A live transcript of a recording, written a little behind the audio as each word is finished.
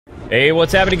Hey,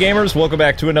 what's happening, gamers? Welcome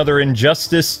back to another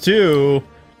Injustice 2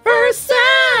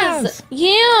 Versus!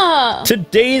 Yeah!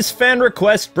 Today's fan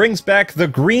request brings back the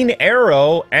Green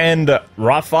Arrow and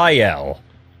Raphael.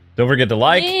 Don't forget to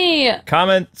like,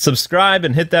 comment, subscribe,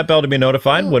 and hit that bell to be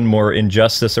notified when more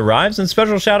Injustice arrives. And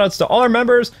special shoutouts to all our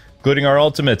members, including our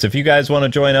ultimates. If you guys want to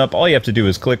join up, all you have to do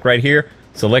is click right here,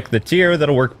 select the tier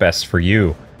that'll work best for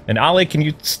you. And Ollie, can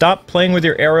you stop playing with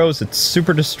your arrows? It's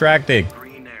super distracting.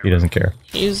 He doesn't care.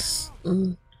 He's,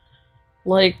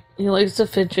 like, he likes to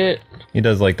fidget. He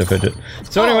does like to fidget.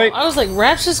 So anyway... I was like,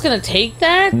 Raph's just gonna take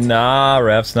that? Nah,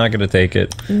 Raph's not gonna take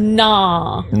it.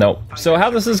 Nah. No. So how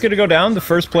this is gonna go down, the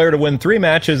first player to win 3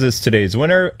 matches is today's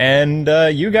winner, and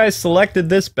you guys selected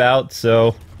this bout,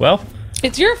 so, well...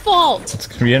 It's your fault! It's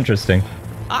gonna be interesting.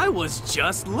 I was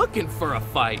just looking for a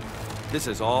fight. This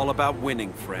is all about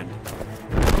winning, friend.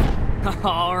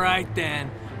 Alright then,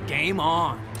 game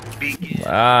on.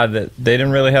 They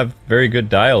didn't really have very good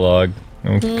dialogue.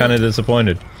 I'm kind of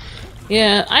disappointed.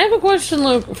 Yeah, I have a question,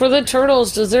 Luke. For the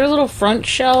turtles, does their little front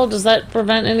shell, does that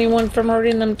prevent anyone from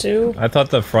hurting them too? I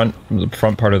thought the front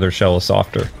part of their shell is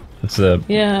softer. It's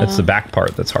the back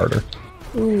part that's harder.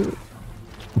 Ooh.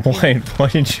 Why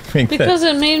did you think that? Because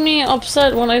it made me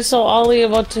upset when I saw Ollie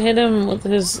about to hit him with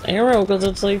his arrow, because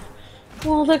it's like,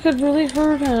 well, that could really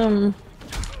hurt him.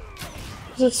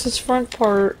 Because it's his front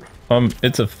part.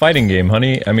 It's a fighting game,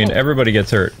 honey. I mean, everybody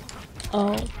gets hurt.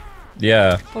 Oh.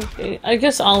 Yeah. Okay. I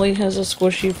guess Ollie has a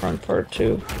squishy front part,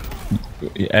 too.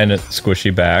 And a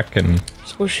squishy back, and...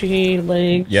 Squishy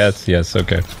legs. Yes,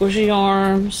 okay. Squishy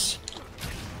arms.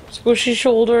 Squishy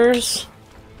shoulders.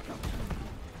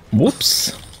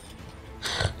 Whoops.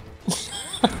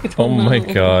 Oh my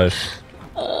gosh.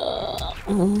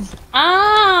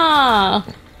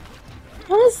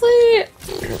 Honestly,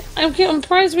 I'm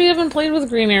surprised we haven't played with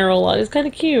Green Arrow a lot. He's kind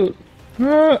of cute.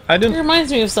 I didn't... He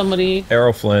reminds me of somebody.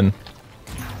 Arrow Flynn.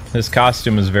 His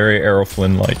costume is very Arrow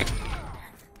Flynn-like.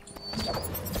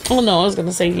 Oh no, I was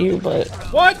gonna say you, but...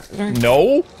 What?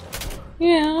 No?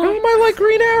 Yeah. How am I like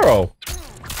Green Arrow?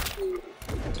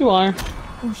 You are.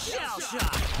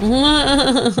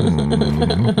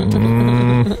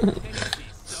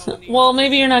 Well,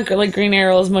 maybe you're not like Green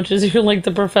Arrow as much as you're like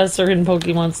the professor in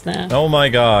Pokemon Snap. Oh my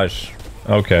gosh.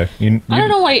 Okay. I don't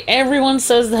know why everyone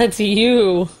says that to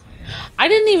you. I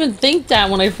didn't even think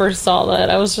that when I first saw that.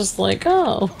 I was just like,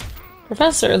 oh,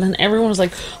 professor. And then everyone was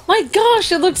like, my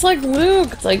gosh, it looks like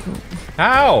Luke. It's like...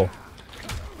 How?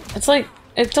 It's like,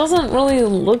 it doesn't really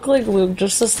look like Luke,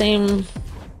 just the same...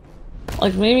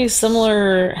 Like, maybe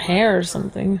similar hair or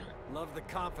something. Love the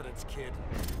confidence, kid.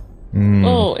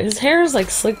 Oh, his hair is like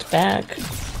slicked back.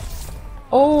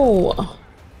 Oh.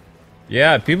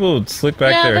 Yeah, people would slick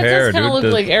back their hair. Yeah, that does kind of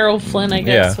look like Arrow Flynn, I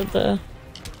guess, with the...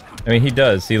 I mean, he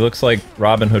does. He looks like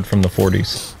Robin Hood from the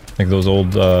 40s. Like those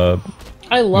old, I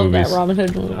love movies. that Robin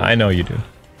Hood movie. I know you do.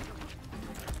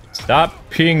 Stop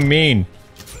being mean.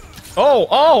 Oh!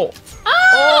 Oh!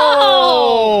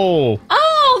 Oh!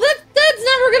 Oh, that's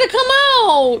never gonna come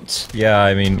out! Yeah,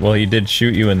 I mean, well, he did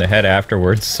shoot you in the head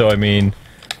afterwards, so I mean...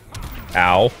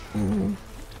 Ow.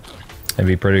 That'd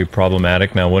be pretty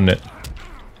problematic now, wouldn't it?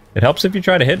 It helps if you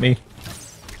try to hit me.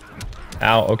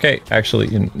 Ow, okay, actually,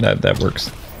 that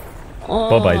works.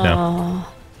 Bye-bye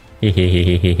now.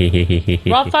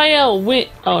 Raphael win.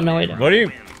 Oh, no, I don't. What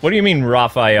do you mean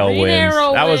Raphael Green wins?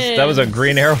 Arrow That was a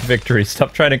Green Arrow victory.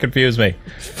 Stop trying to confuse me.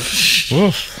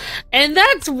 Oof. And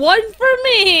that's 1 for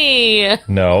me!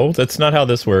 No, that's not how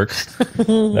this works.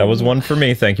 That was 1 for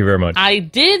me, thank you very much. I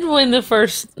did win the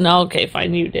first... No, okay,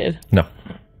 fine, you did. No.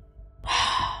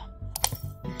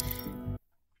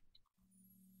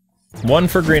 1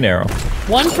 for Green Arrow.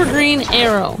 1 for Green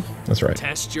Arrow. That's right.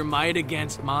 Test your might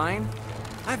against mine?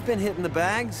 I've been hitting the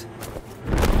bags.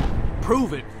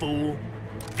 Prove it, fool.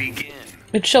 Begin.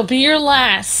 It shall be your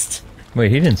last.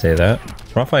 Wait, he didn't say that.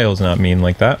 Raphael's not mean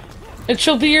like that. It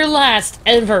shall be your last,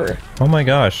 ever. Oh my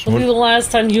gosh. It'll be the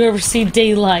last time you ever see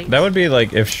daylight. That would be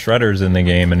like if Shredder's in the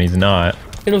game and he's not.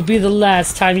 It'll be the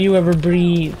last time you ever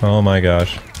breathe. Oh my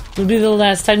gosh. It'll be the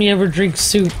last time you ever drink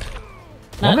soup.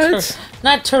 What?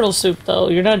 Not turtle soup, though.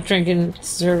 You're not drinking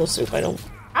turtle soup, I don't...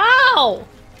 Ow!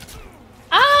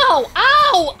 Ow!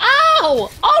 Ow! Ow!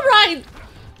 Alright!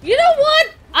 You know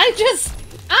what? I just...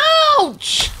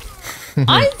 Ouch!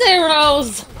 I'm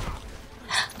Theros!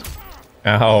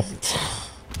 Ow.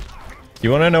 You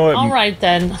want to know what... Alright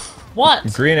then.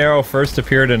 What? Green Arrow first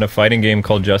appeared in a fighting game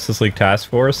called Justice League Task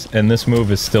Force, and this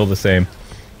move is still the same.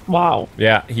 Wow.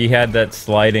 Yeah, he had that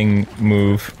sliding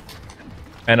move.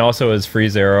 And also his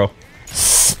freeze arrow.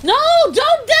 No!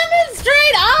 Don't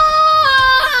demonstrate!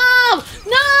 Oh!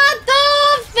 Not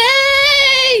the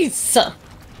face!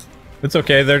 It's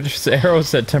okay, they're just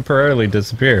arrows that temporarily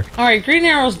disappear. Alright, Green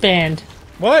Arrow's banned.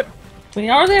 What? We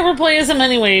hardly ever play as him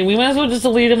anyway. We might as well just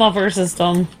delete him off our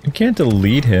system. You can't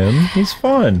delete him. He's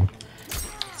fun.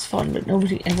 It's fun, but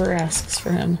nobody ever asks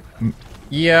for him.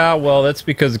 Yeah, well, that's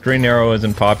because Green Arrow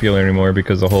isn't popular anymore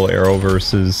because the whole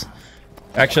Arrowverse is...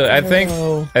 Actually, I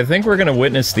think we're gonna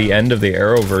witness the end of the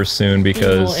Arrowverse soon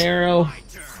because... Arrow.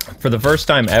 For the first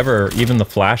time ever, even the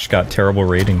Flash got terrible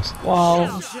ratings.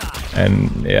 Wow.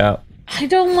 And, yeah.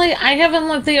 I haven't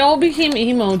let... They all became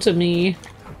emo to me.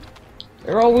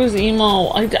 They're always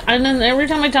emo. And then every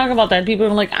time I talk about that, people are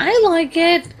like, I like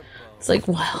it. It's like,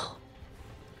 well...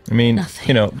 I mean, nothing.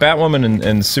 you know, Batwoman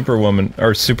and Superwoman,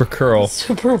 or Supergirl.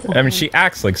 Superwoman. I mean, she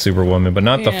acts like Superwoman, but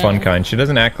not the fun kind. She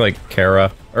doesn't act like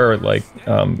Kara, or like,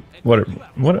 what,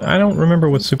 I don't remember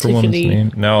what Superwoman's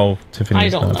name. No,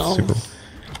 Tiffany's not Superwoman.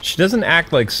 She doesn't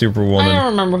act like Superwoman. I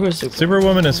don't remember who Superwoman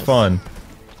Superwoman is fun.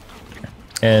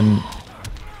 And,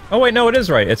 oh wait, no, it is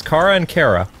right. It's Kara and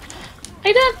Kara.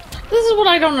 This is what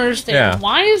I don't understand. Yeah.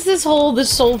 Why is this whole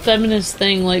feminist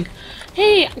thing like,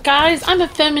 hey guys, I'm a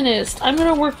feminist. I'm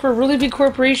gonna work for a really big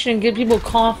corporation and give people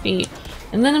coffee,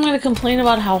 and then I'm gonna complain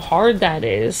about how hard that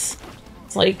is.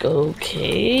 It's like,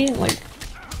 okay, like,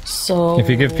 so... If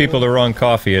you give people the wrong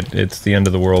coffee, it's the end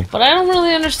of the world. But I don't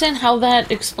really understand how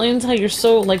that explains how you're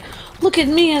so, like, look at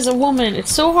me as a woman.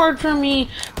 It's so hard for me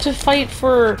to fight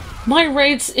for my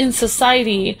rights in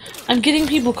society. I'm getting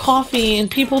people coffee and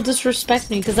people disrespect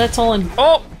me because that's all I'm...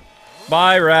 Oh!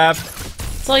 Bye, Raph.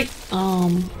 It's like,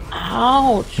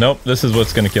 ouch. Nope, this is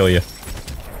what's gonna kill you.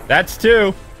 That's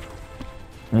two.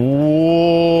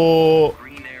 Whoa.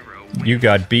 You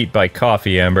got beat by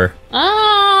coffee, Amber.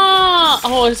 Ah!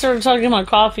 Oh, I started talking about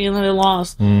coffee and then I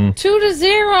lost.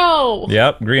 2-0!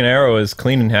 Yep, Green Arrow is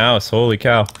cleaning house. Holy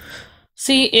cow.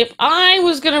 See, if I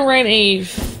was gonna write a...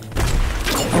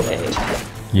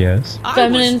 Yes.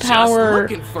 feminine power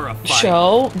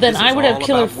show, then I would have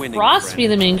Killer Frost be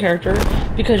the main character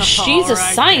because she's a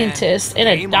scientist and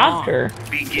a doctor.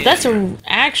 That's an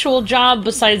actual job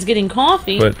besides getting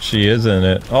coffee. But she is in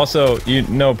it. Also, you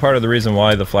know, part of the reason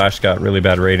why The Flash got really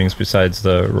bad ratings, besides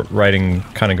the writing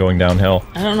kind of going downhill.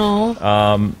 I don't know.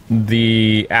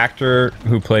 The actor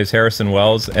who plays Harrison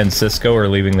Wells and Cisco are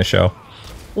leaving the show.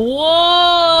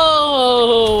 Whoa!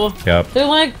 Yep. They're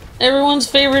like everyone's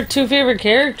two favorite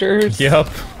characters. Yep.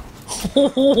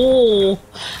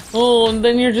 Oh, and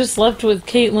then you're just left with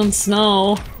Caitlin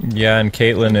Snow. Yeah, and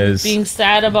Caitlin is being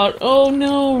sad about, oh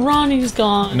no, Ronnie's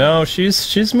gone. No,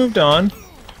 she's moved on.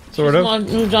 Sort of.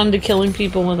 Moved on to killing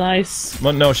people with ice.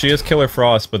 Well, no, she is Killer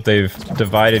Frost, but they've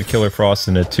divided Killer Frost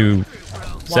into two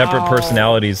separate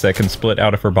personalities that can split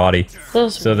out of her body.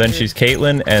 So then she's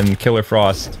Caitlin and Killer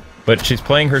Frost, but she's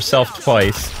playing herself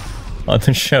twice on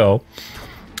the show.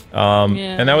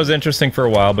 And that was interesting for a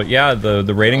while, but yeah,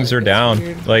 the ratings are down.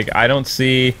 Weird. Like, I don't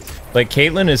see... Like,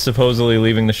 Caitlin is supposedly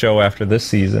leaving the show after this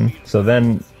season, so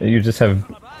then you just have,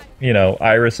 you know,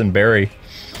 Iris and Barry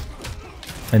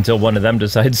until one of them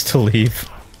decides to leave.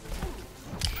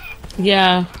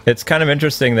 Yeah. It's kind of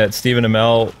interesting that Stephen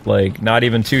Amell, like, not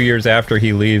even 2 years after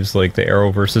he leaves, like, the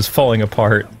Arrowverse is falling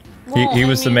apart. Well, he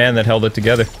was the man that held it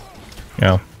together.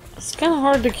 Yeah. It's kind of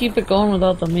hard to keep it going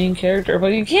without the main character,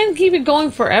 but you can't keep it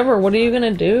going forever. What are you gonna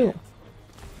do?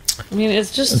 I mean,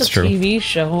 it's just a TV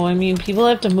show. I mean, people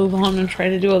have to move on and try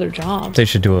to do other jobs. They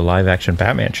should do a live-action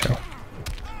Batman show.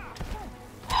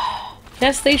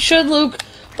 Yes, they should, Luke,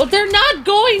 but they're not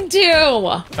going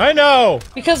to! I know!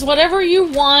 Because whatever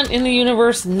you want in the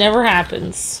universe never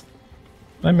happens.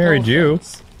 I married you.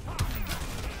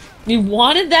 You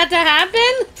wanted that to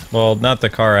happen? Well, not the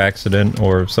car accident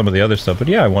or some of the other stuff, but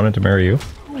yeah, I wanted to marry you.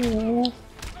 Aww,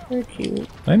 they're cute.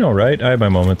 I know, right? I have my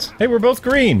moments. Hey, we're both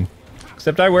green!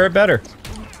 Except I wear it better.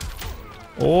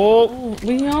 Oh!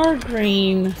 We are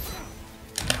green.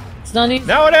 It's not easy.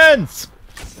 Now it ends!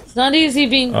 It's not easy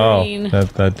being green. Oh,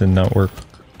 that did not work.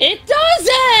 It does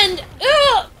end!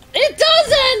 Ugh! It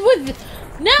does end with...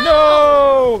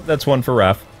 No! That's one for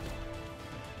Raph.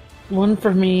 One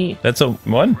for me. That's a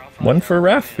one. One for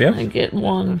Raph, yeah. I get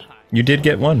one. You did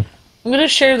get one. I'm gonna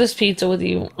share this pizza with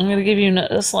you. I'm gonna give you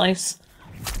a slice.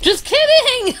 Just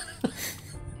kidding!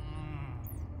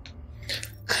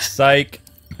 Psych.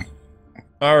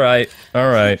 Alright,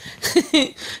 alright.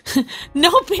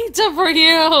 No pizza for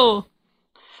you!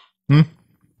 That's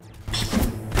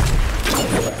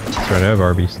right, I have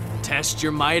Arby's. Test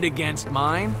your might against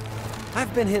mine?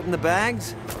 I've been hitting the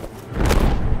bags.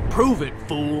 Prove it,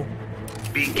 fool.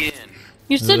 Begin.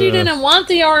 You said you didn't want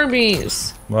the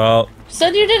Arby's. Well... You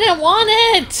said you didn't want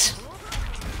it!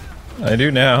 I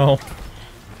do now.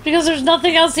 Because there's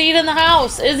nothing else to eat in the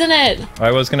house, isn't it?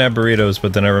 I was gonna have burritos,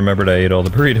 but then I remembered I ate all the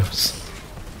burritos.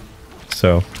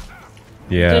 So,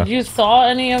 yeah. Did you thaw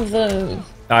any of the...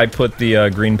 I put the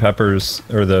green peppers,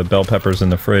 or the bell peppers in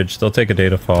the fridge. They'll take a day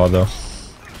to thaw, though.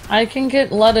 I can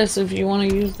get lettuce if you want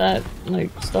to use that, like,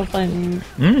 stuff I need.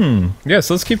 Yes,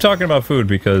 let's keep talking about food,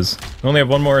 because I only have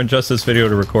one more Injustice video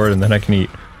to record, and then I can eat.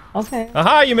 Okay.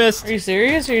 Aha, you missed! Are you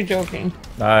serious, or are you joking?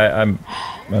 I'm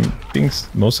being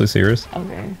mostly serious.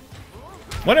 Okay.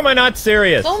 When am I not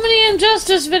serious? So many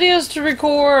Injustice videos to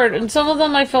record, and some of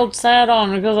them I felt sad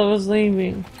on because I was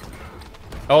leaving.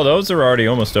 Oh, those are already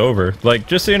almost over. Like,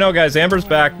 just so you know, guys, Amber's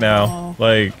back now.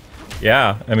 Like,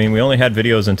 yeah, I mean, we only had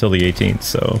videos until the 18th,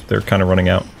 so they're kind of running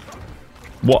out.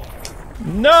 What?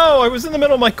 No, I was in the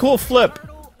middle of my cool flip.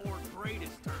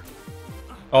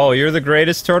 Oh, you're the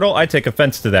greatest turtle? I take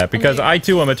offense to that, because I,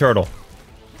 too, am a turtle.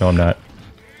 No, I'm not.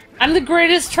 I'm the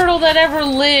greatest turtle that ever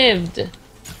lived.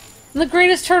 I'm the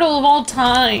greatest turtle of all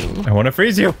time. I want to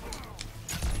freeze you.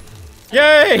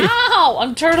 Yay! Ow!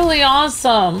 I'm turtly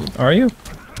awesome. Are you?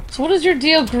 So what is your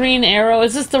deal, Green Arrow?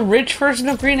 Is this the rich version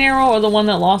of Green Arrow or the one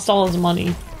that lost all his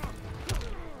money?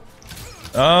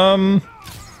 I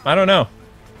don't know.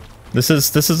 This is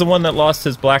the one that lost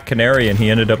his Black Canary and he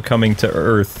ended up coming to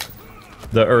Earth.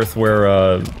 The Earth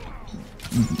where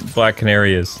Black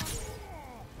Canary is.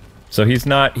 So he's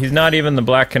not even the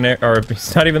Black Canary, or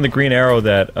he's not even the Green Arrow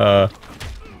that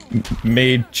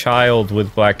made child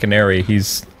with Black Canary.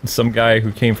 He's some guy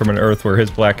who came from an Earth where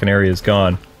his Black Canary is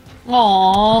gone.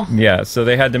 Aww. Yeah, so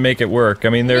they had to make it work. I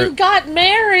mean, they got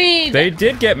married! They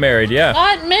did get married, yeah.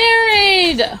 Got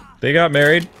married! They got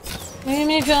married. Made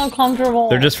me feel uncomfortable.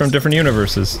 They're just from different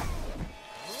universes.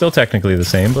 Still technically the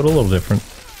same, but a little different.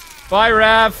 Bye,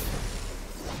 Raph!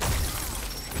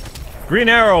 Green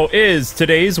Arrow is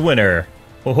today's winner.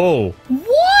 Ho ho.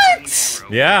 What?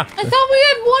 Yeah. I thought we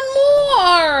had one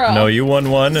more! No, you won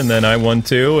one, and then I won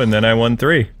two, and then I won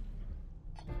three.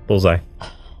 Bullseye.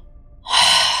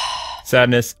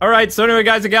 Sadness. Alright, so anyway,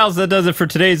 guys and gals, that does it for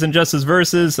today's Injustice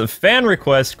Versus. A fan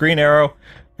request, Green Arrow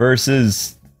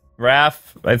versus Raph,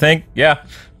 I think. Yeah.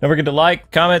 Don't forget to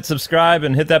like, comment, subscribe,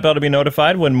 and hit that bell to be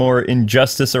notified when more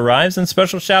Injustice arrives. And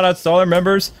special shoutouts to all our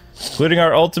members, including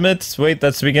our ultimates. Wait,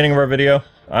 that's the beginning of our video.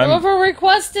 Whoever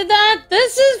requested that,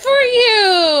 this is for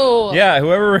you! Yeah,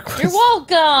 whoever requested... You're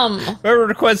welcome! Whoever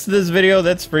requested this video,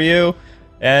 that's for you.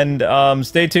 And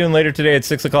stay tuned later today at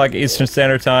 6 o'clock Eastern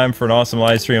Standard Time for an awesome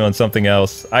live stream on something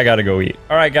else. I gotta go eat.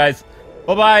 Alright, guys.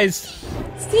 Bye-byes!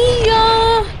 See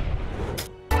ya!